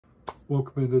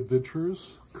Welcome in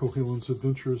adventurers, Cohalen's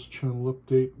Adventures channel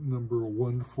update number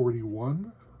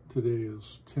 141. Today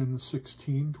is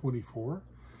 10/16/24.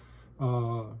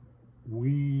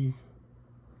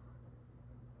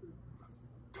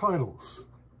 Titles.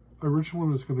 I originally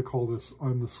was going to call this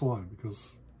I'm the Slime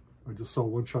because I just saw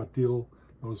One Shot Deal.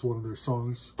 That was one of their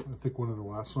songs. I think one of the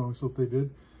last songs that they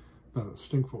did. No,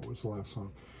 Stinkfoot was the last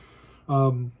song.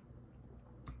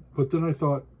 But then I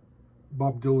thought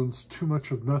Bob Dylan's Too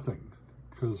Much of Nothing,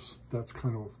 because that's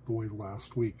kind of the way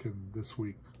last week and this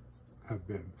week have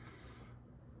been.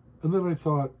 And then I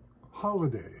thought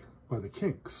Holiday by the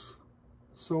Kinks.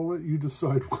 So I'll let you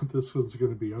decide what this one's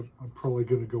going to be. I'm probably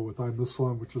going to go with I'm the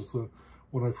Slime, which is the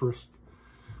one I first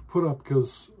put up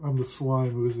because I'm the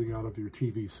slime oozing out of your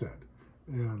TV set.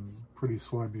 And pretty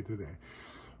slimy today.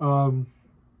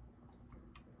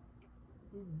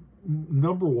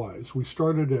 Number-wise, we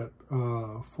started at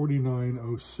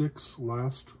 4906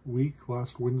 last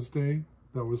Wednesday.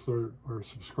 That was our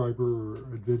subscriber or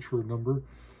adventurer number.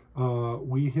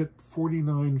 We hit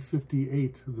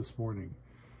 4958 this morning.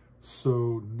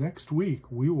 So next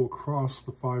week, we will cross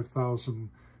the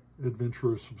 5,000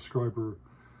 adventurer subscriber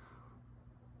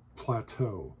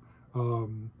plateau.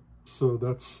 So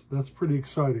that's pretty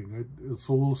exciting. It's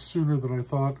a little sooner than I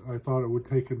thought. I thought it would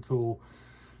take until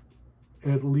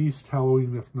at least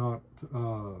Halloween, if not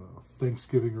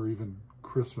Thanksgiving or even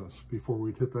Christmas before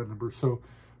we'd hit that number. So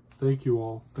thank you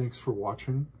all. Thanks for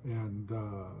watching and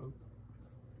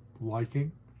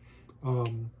liking.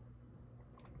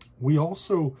 We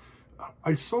also,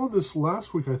 I saw this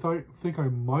last week. I think I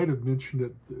might have mentioned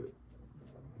it.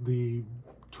 The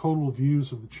total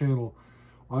views of the channel,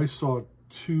 I saw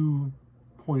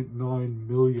 2.9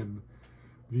 million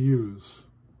views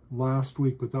last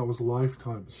week, but that was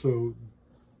lifetime. So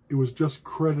it was just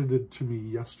credited to me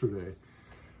yesterday.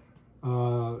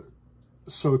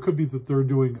 So it could be that they're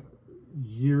doing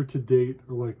year to date,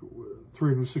 or like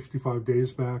 365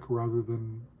 days back rather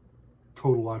than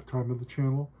total lifetime of the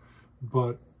channel,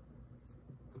 but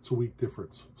it's a week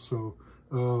difference. So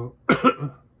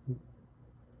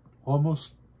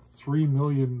almost 3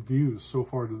 million views so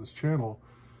far to this channel.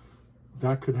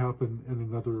 That could happen in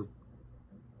another,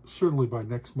 certainly by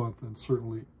next month, and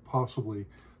certainly possibly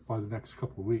by the next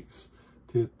couple of weeks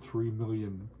to hit 3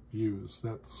 million views.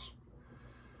 That's,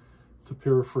 to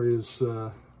paraphrase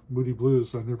Moody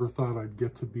Blues, I never thought I'd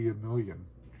get to be 1 million.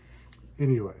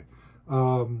 Anyway,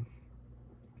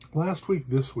 last week,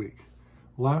 this week.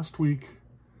 Last week,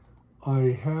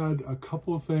 I had a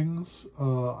couple of things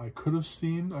I could have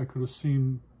seen. I could have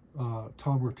seen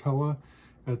Thom Rotella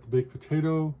at the Baked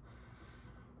Potato,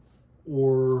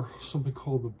 or something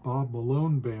called the Bob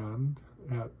Malone Band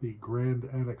at the Grand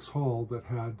Annex Hall that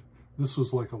had, this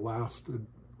was like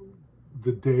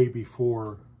the day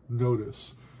before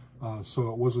notice. So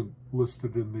it wasn't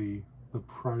listed in the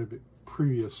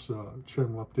previous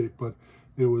channel update, but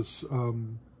it was,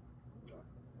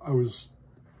 I was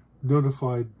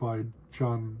notified by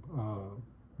John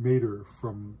Mader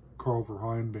from Carl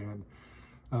Verheyen Band.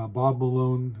 Bob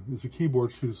Malone is a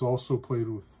keyboardist who's also played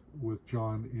with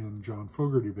John in John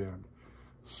Fogerty Band.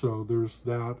 So there's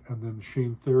that, and then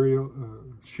Shane Theriot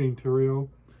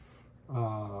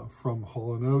from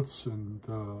Hall & Oates and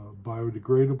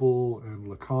Biodegradable and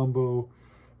La Combo.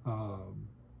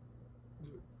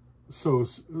 So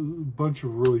it's a bunch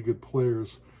of really good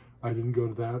players. I didn't go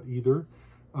to that either.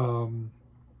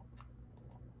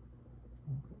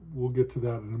 We'll get to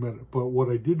that in a minute. But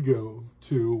what I did go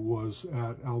to was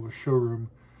at Alva's Showroom,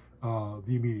 not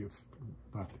the immediate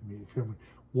family,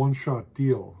 One Shot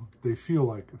Deal. They feel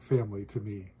like a family to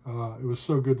me. It was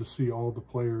so good to see all the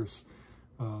players,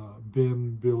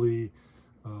 Ben, Billy,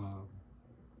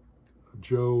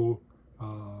 Joe,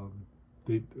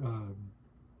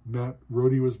 Matt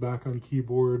Rody was back on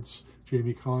keyboards,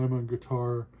 Jamie Kime on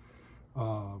guitar.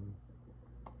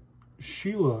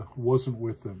 Sheila wasn't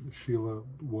with them. Sheila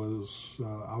was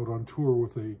out on tour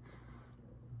with a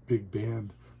big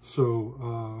band,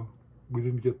 so we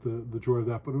didn't get the joy of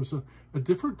that. But it was a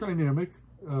different dynamic.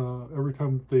 Every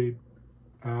time they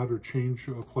add or change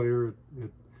a player,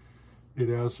 it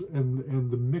has, and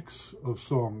the mix of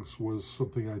songs was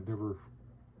something I'd never.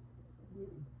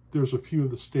 There's a few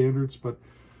of the standards, but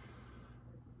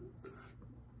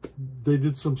they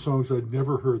did some songs I'd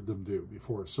never heard them do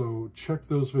before. So check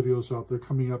those videos out. They're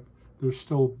coming up. There's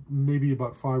still maybe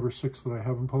about 5 or 6 that I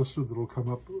haven't posted that'll come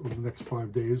up over the next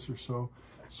 5 days or so.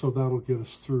 So that'll get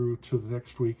us through to the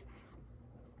next week.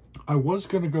 I was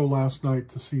going to go last night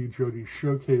to see Jodi's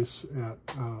showcase at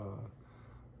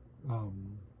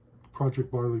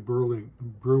Project Barley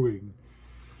Brewing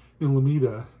in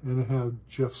Lomita, and it had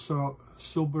Jeff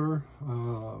Silber,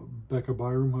 Becca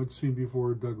Byram, who I'd seen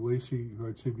before, Doug Lacey, who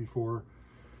I'd seen before.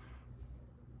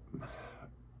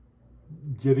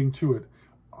 Getting to it,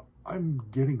 I'm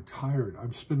getting tired.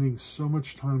 I'm spending so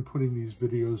much time putting these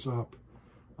videos up.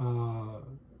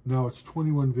 Now it's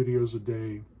 21 videos a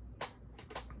day.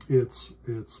 It's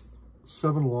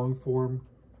 7 long form,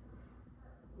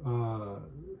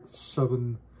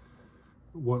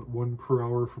 1 per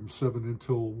hour from 7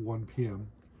 until 1 p.m.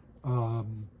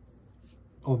 On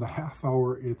the half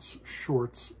hour, it's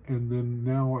shorts, and then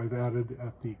now I've added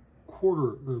at the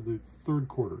third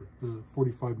quarter, the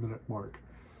 45-minute mark,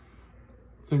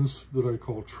 things that I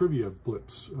call trivia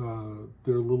blips.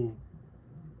 They're little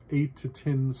 8 to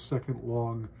 10 second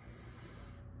long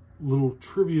little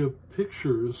trivia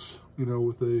pictures, you know,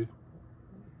 with a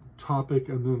topic,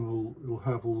 and then it'll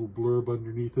have a little blurb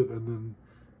underneath it, and then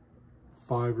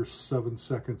 5 or 7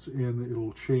 seconds in,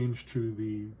 it'll change to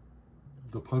the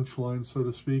punchline, so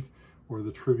to speak, or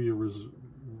the trivia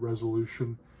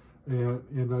resolution.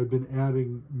 And I've been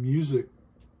adding music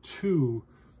to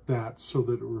that so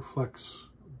that it reflects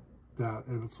that,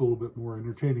 and it's a little bit more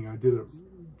entertaining. I did it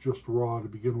just raw to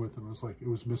begin with, and it was like it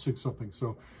was missing something.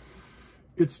 So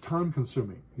it's time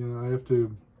consuming. You know, I have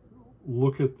to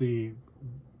look at the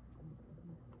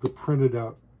printed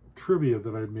out trivia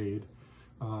that I made,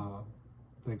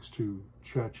 thanks to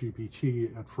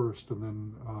ChatGPT at first, and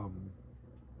then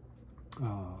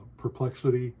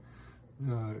Perplexity,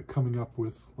 coming up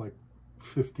with like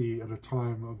 50 at a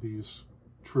time of these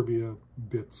trivia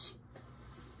bits.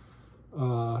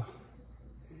 And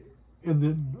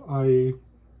then I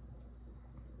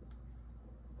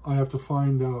have to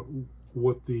find out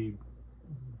what the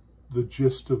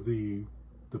gist of the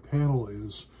panel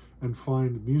is, and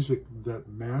find music that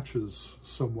matches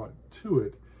somewhat to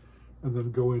it, and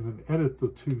then go in and edit the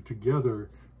two together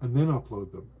and then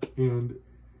upload them. And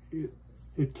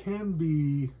it can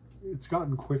be, it's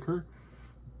gotten quicker,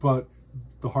 but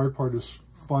the hard part is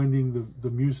finding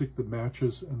the music that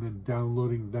matches, and then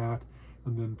downloading that,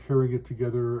 and then pairing it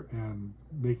together and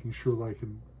making sure that I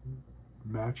can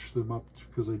match them up,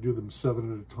 because I do them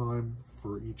 7 at a time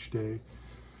for each day,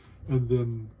 and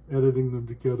then editing them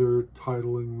together,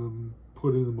 titling them,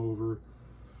 putting them over,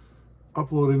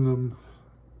 uploading them,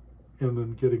 and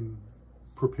then getting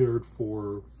prepared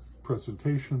for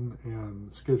presentation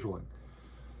and scheduling.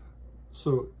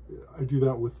 So I do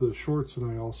that with the shorts,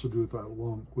 and I also do that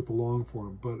with the long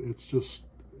form, but it's just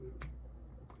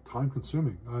time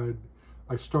consuming.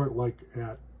 I start like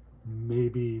at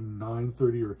maybe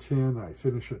 9:30 or 10. I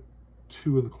finish at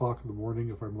 2 o'clock in the morning.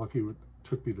 If I'm lucky, it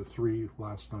took me to 3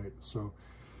 last night. So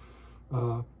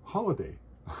holiday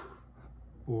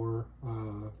or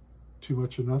too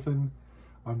much of nothing.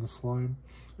 I'm the slime.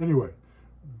 Anyway,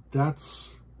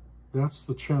 that's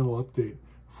the channel update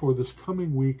for this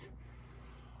coming week.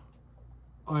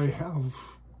 I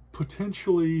have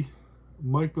potentially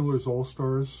Mike Miller's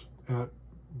All-Stars at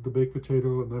the Baked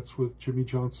Potato, and that's with Jimmy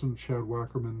Johnson, Chad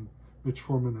Wackerman, Mitch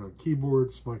Foreman on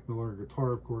keyboards, Mike Miller on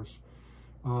guitar, of course.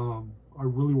 I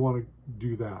really want to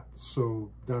do that, so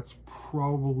that's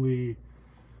probably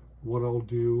what I'll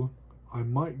do. I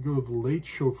might go to the late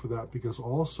show for that, because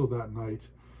also that night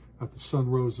at the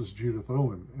Sunrose is Judith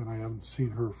Owen, and I haven't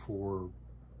seen her for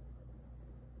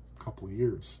a couple of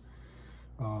years,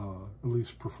 at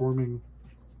least performing.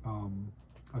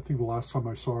 I think the last time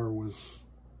I saw her was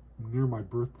near my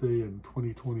birthday in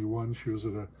 2021. She was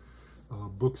at a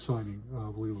book signing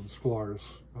of Leland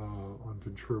Sklar's on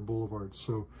Ventura Boulevard,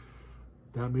 so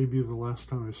that may be the last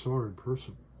time I saw her in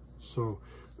person. So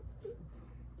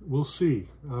we'll see.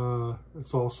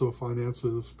 It's also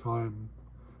finances, time,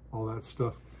 all that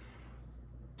stuff.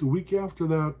 The week after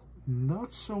that,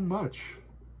 not so much,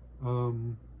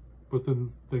 but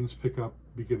then things pick up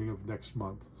beginning of next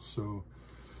month. So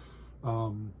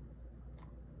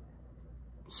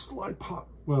slide pop,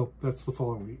 well, that's the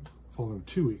following week, following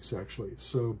 2 weeks actually.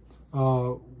 So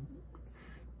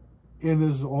and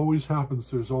as always happens,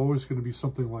 there's always going to be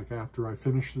something like after I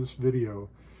finish this video,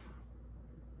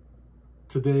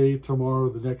 today, tomorrow,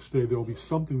 the next day, there'll be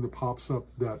something that pops up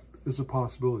that is a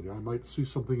possibility. I might see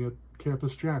something at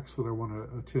Campus Jacks that I want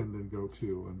to attend and go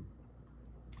to, and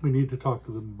we need to talk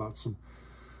to them about some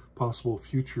possible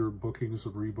future bookings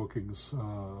and rebookings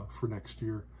for next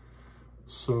year.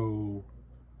 So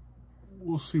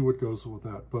we'll see what goes with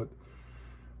that, but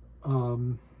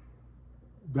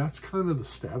that's kind of the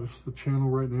status of the channel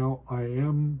right now.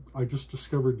 I just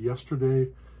discovered yesterday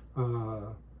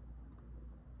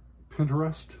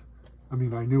Pinterest. I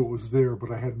mean, I knew it was there,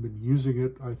 but I hadn't been using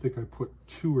it. I think I put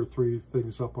 2 or 3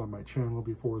 things up on my channel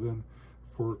before then.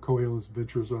 for Cohalen's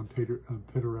Adventures on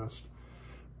Pinterest.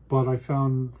 But I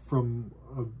found from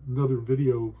another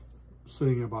video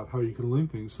saying about how you can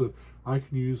link things that I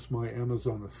can use my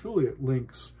Amazon affiliate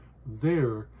links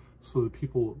there so that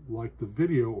people like the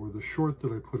video or the short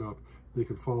that I put up, they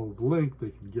can follow the link, they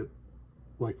can get,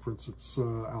 like for instance,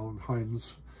 Alan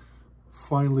Hinds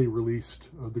finally released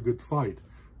The Good Fight.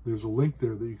 There's a link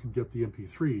there that you can get the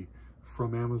MP3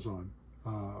 from Amazon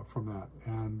from that.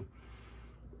 And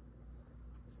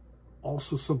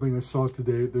also something I saw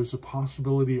today, there's a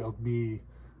possibility of me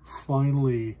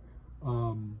finally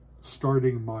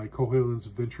starting my Cohalen's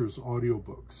Adventures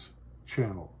audiobooks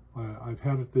channel. I've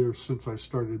had it there since I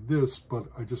started this, but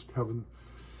I just haven't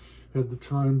had the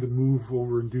time to move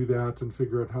over and do that and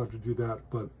figure out how to do that.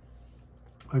 But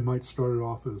I might start it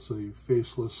off as a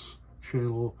faceless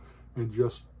channel and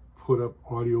just put up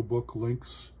audiobook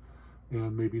links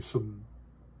and maybe some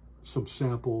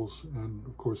samples, and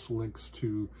of course links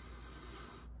to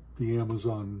the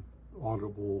Amazon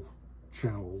Audible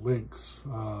channel links,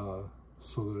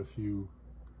 so that if you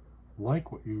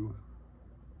like what you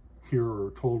hear or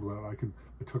are told about, I can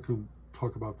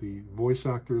talk about the voice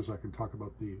actors, I can talk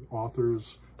about the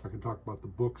authors, I can talk about the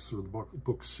books or the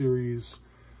book series.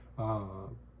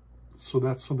 So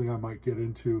that's something I might get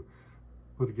into,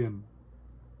 but again,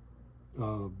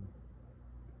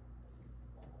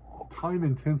 time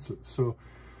intensive. So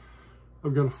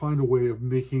I've got to find a way of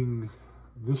making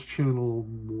this channel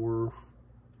more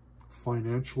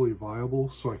financially viable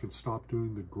so I can stop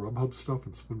doing the Grubhub stuff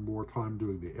and spend more time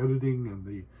doing the editing and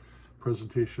the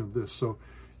presentation of this. So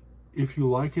if you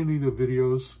like any of the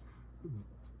videos,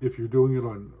 if you're doing it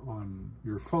on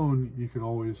your phone, you can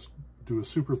always do a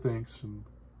super thanks and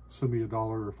send me $1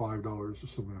 or $5 or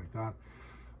something like that.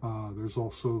 There's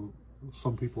also,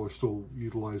 some people are still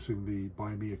utilizing the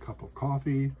buy me a cup of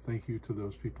coffee. Thank you to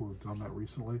those people who've done that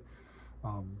recently.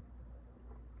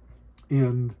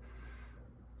 And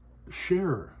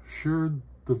share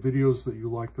the videos that you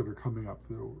like that are coming up,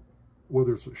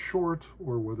 whether it's a short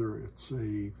or whether it's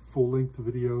a full-length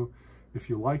video. If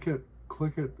you like it,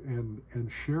 click it and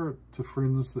share it to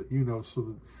friends that you know, so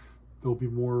that there'll be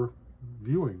more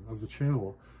viewing of the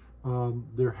channel.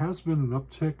 There has been an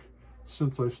uptick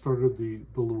since I started the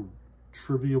little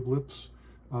trivia blips.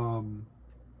 I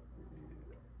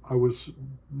was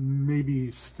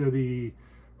maybe steady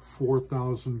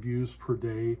 4,000 views per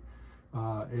day,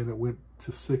 and it went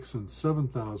to 6,000 and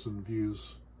 7,000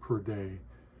 views per day,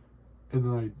 and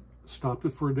then I stopped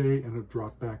it for a day and it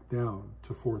dropped back down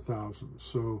to 4,000.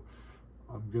 So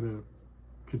I'm gonna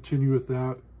continue with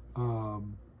that.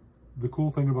 The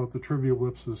cool thing about the trivia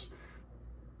blips is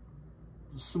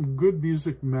some good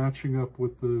music matching up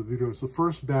with the videos. The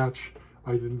first batch,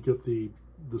 I didn't get the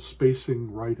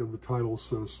spacing right of the titles,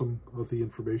 so some of the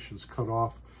information is cut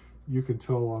off. You can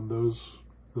tell on those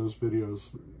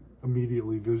videos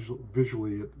immediately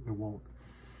visually it won't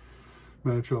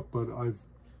match up, but I've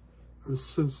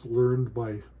since learned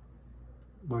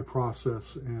my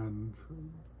process, and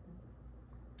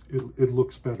it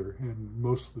looks better. And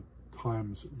most of the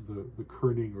times the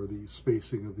kerning or the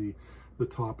spacing of the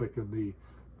topic and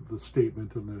the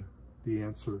statement and the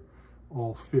answer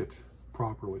all fit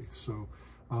properly. So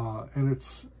and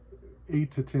it's 8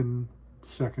 to 10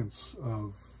 seconds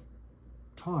of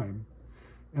time,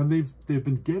 and they've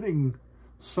been getting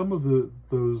some of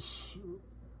those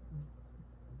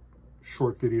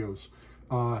short videos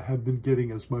have been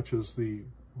getting as much as the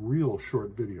real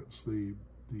short videos, the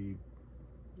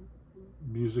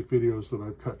music videos that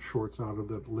I've cut shorts out of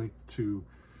that link to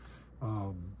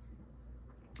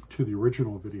the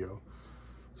original video.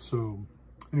 So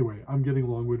anyway, I'm getting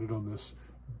long-winded on this.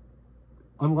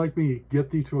 Unlike me, get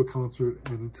thee to a concert,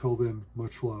 and until then,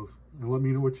 much love, and let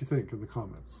me know what you think in the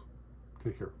comments.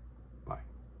 Take care.